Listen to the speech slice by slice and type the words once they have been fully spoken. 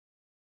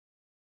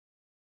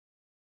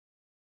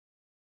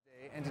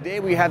And today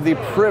we have the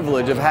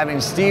privilege of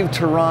having Steve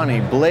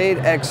Tarani, blade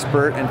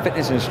expert and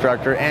fitness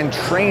instructor and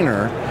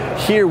trainer,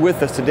 here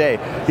with us today.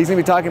 He's going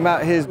to be talking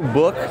about his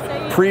book,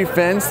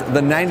 Pre-Fence, the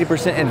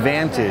 90%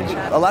 Advantage.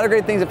 A lot of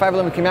great things that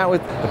 511 came out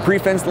with, the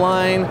Pre-Fence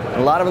line,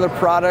 a lot of other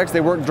products.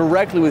 They work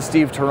directly with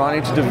Steve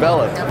Tarani to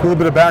develop. A little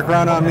bit of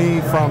background on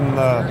me from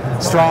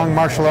strong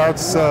martial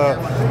arts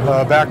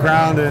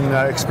background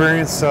and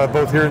experience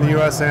both here in the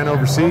U.S. and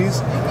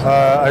overseas.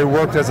 I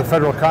worked as a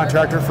federal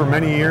contractor for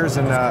many years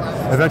and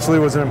eventually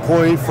was an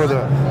employee for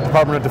the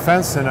Department of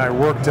Defense, and I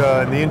worked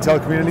in the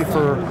intel community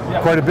for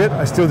quite a bit.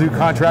 I still do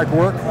contract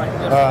work,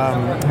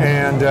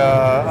 and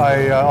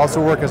I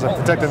also work as a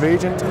protective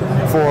agent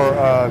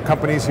for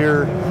companies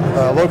here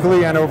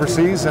locally and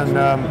overseas. And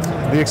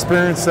the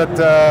experience that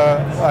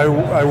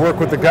I work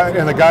with the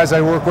guys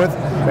I work with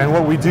and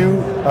what we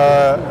do,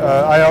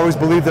 I always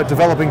believe that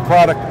developing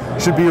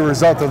product should be a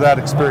result of that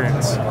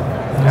experience.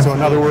 So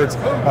in other words,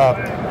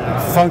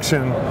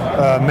 function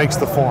makes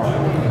the form.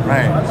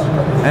 Right.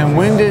 And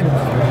when did,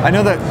 I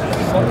know that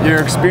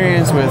your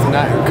experience with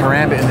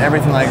karambit and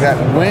everything like that,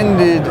 when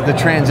did the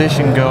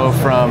transition go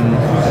from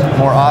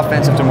more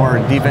offensive to more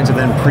defensive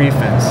than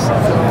pre-fence?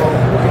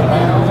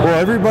 Well,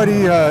 everybody,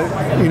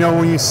 you know,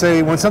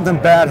 when something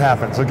bad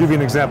happens, I'll give you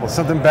an example.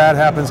 Something bad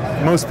happens,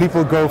 most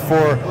people go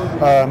for,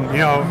 you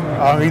know,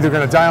 I'm either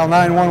going to dial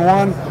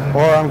 911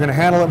 or I'm going to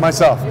handle it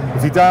myself.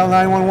 If you dial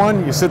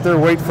 911, you sit there,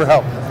 wait for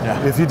help.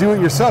 Yeah. If you do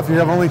it yourself, you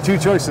have only two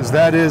choices.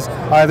 That is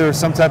either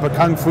some type of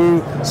kung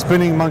fu,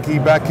 spinning monkey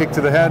back kick to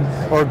the head,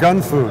 or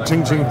gun fu,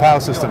 ching ching pow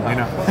system, you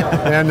know.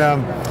 And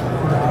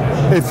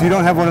if you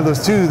don't have one of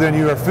those two, then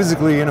you are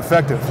physically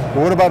ineffective. But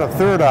what about a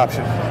third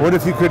option? What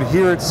if you could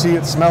hear it, see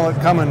it, smell it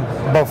coming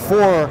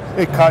before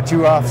it caught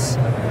you off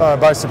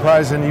by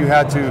surprise and you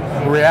had to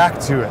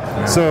react to it?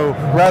 Yeah. So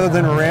rather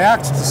than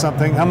react to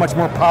something, how much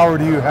more power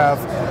do you have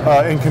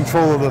in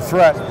control of the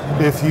threat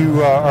if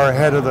you are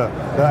ahead of the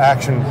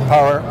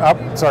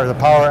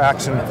power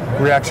action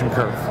reaction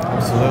curve?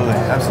 Absolutely,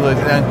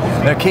 absolutely.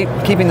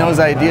 And keeping those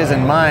ideas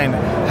in mind,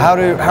 how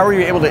are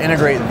you able to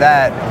integrate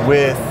that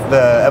with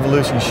the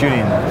evolution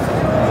shooting?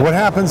 What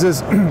happens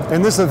is,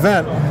 in this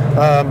event,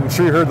 I'm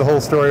sure you heard the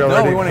whole story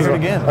already. No, we want to hear it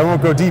again. I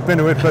won't go deep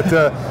into it, but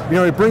you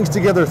know, it brings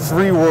together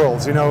three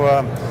worlds. You know,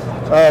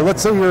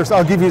 let's say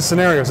I'll give you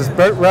scenarios.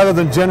 Rather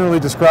than generally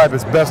describe,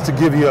 it's best to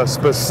give you a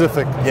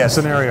specific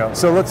scenario.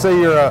 So let's say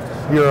you're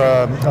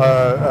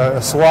a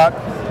SWAT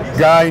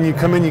guy, and you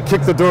come in, you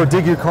kick the door,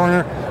 dig your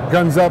corner,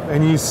 guns up,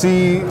 and you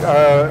see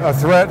a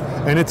threat,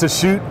 and it's a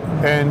shoot,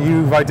 and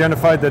you've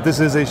identified that this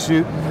is a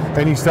shoot,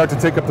 and you start to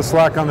take up the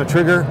slack on the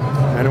trigger,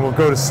 and we'll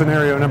go to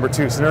scenario number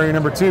two. Scenario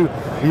number two,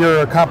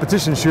 you're a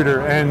competition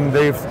shooter, and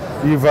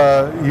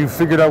you've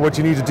figured out what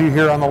you need to do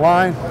here on the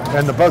line,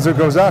 and the buzzer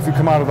goes off, you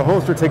come out of the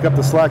holster, take up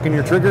the slack in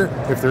your trigger,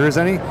 if there is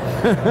any,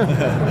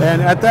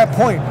 and at that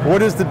point,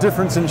 what is the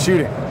difference in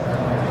shooting?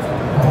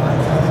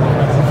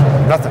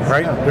 Nothing,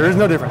 right? There is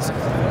no difference.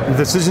 The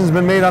decision's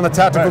been made on the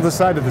tactical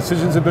side, the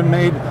decisions have been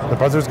made, the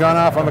buzzer's gone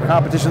off on the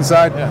competition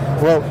side.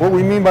 Yeah. Well, what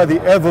we mean by the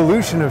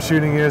evolution of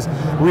shooting is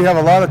we have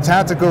a lot of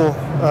tactical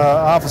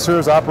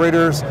officers,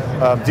 operators,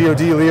 DOD,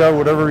 Leo,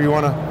 whatever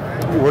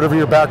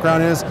your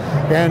background is,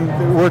 and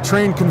we're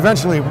trained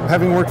conventionally.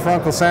 Having worked for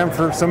Uncle Sam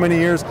for so many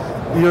years,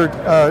 you're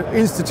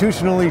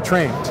institutionally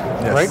trained,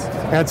 right?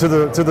 And to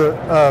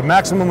the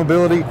maximum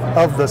ability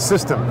of the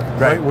system,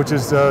 right? Which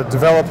is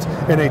developed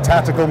in a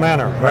tactical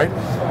manner, right?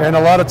 And a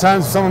lot of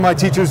times, some of my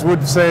teachers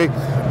would say,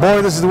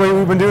 "Boy, this is the way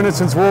we've been doing it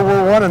since World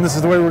War I, and this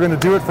is the way we're going to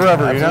do it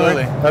forever."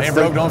 Absolutely.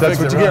 You know, that's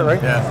what you get,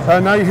 right? Yeah.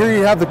 Now here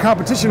you have the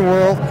competition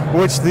world,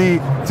 which the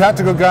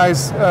tactical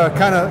guys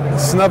kind of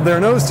snub their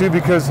nose to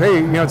because,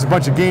 hey, you know, it's a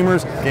bunch of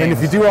gamers, and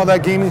if you do all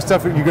that gaming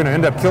stuff, you're going to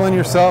end up killing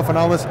yourself and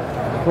all this.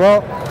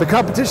 Well, the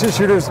competition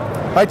shooters,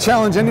 I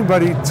challenge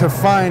anybody to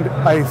find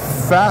a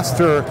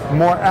faster,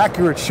 more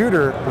accurate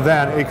shooter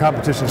than a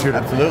competition shooter.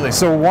 Absolutely.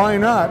 So why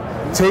not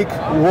take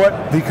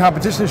what the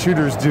competition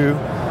shooters do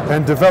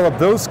and develop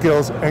those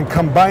skills and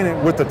combine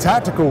it with the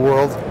tactical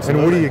world,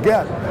 and what do you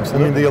get? I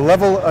mean, the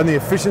level and the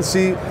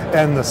efficiency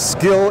and the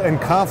skill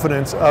and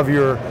confidence of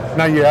your,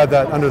 now you add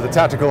that under the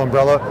tactical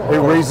umbrella, it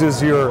raises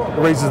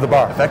the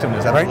bar.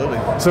 Effectiveness, absolutely.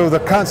 Right? So the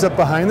concept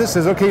behind this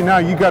is, okay, now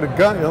you got a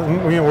gun,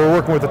 you know, we're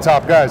working with the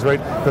top guys, right?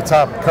 The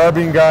top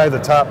carbine guy, the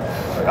top,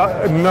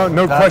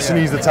 no question,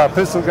 he's the top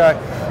pistol guy.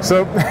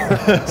 So,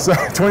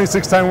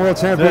 26-time world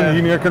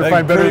champion, you're going to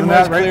find better than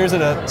that, right? Clears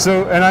it up.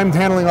 So, and I'm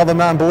handling all the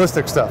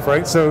non-ballistic stuff,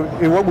 right? So,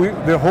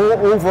 the whole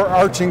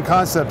overarching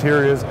concept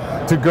here is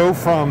to go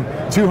from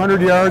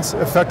 200 yards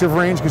effective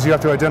range, because you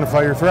have to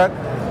identify your threat,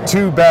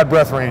 to bad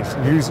breath range.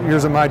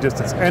 Here's my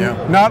distance.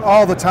 And not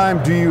all the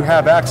time do you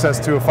have access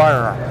to a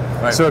firearm.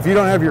 Right. So if you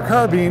don't have your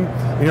carbine,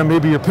 you know,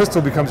 maybe your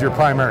pistol becomes your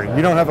primary.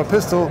 You don't have a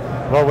pistol,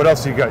 well, what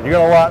else do you got? You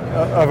got a lot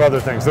of other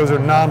things. Those are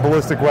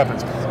non-ballistic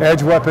weapons,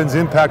 edge weapons,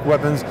 impact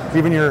weapons,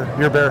 even your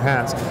bare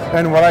hands.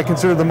 And what I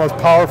consider the most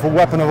powerful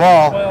weapon of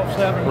all,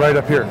 right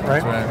up here,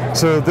 right?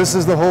 So this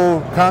is the whole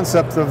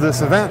concept of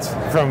this event,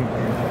 from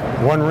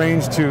one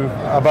range to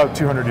about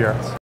 200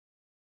 yards.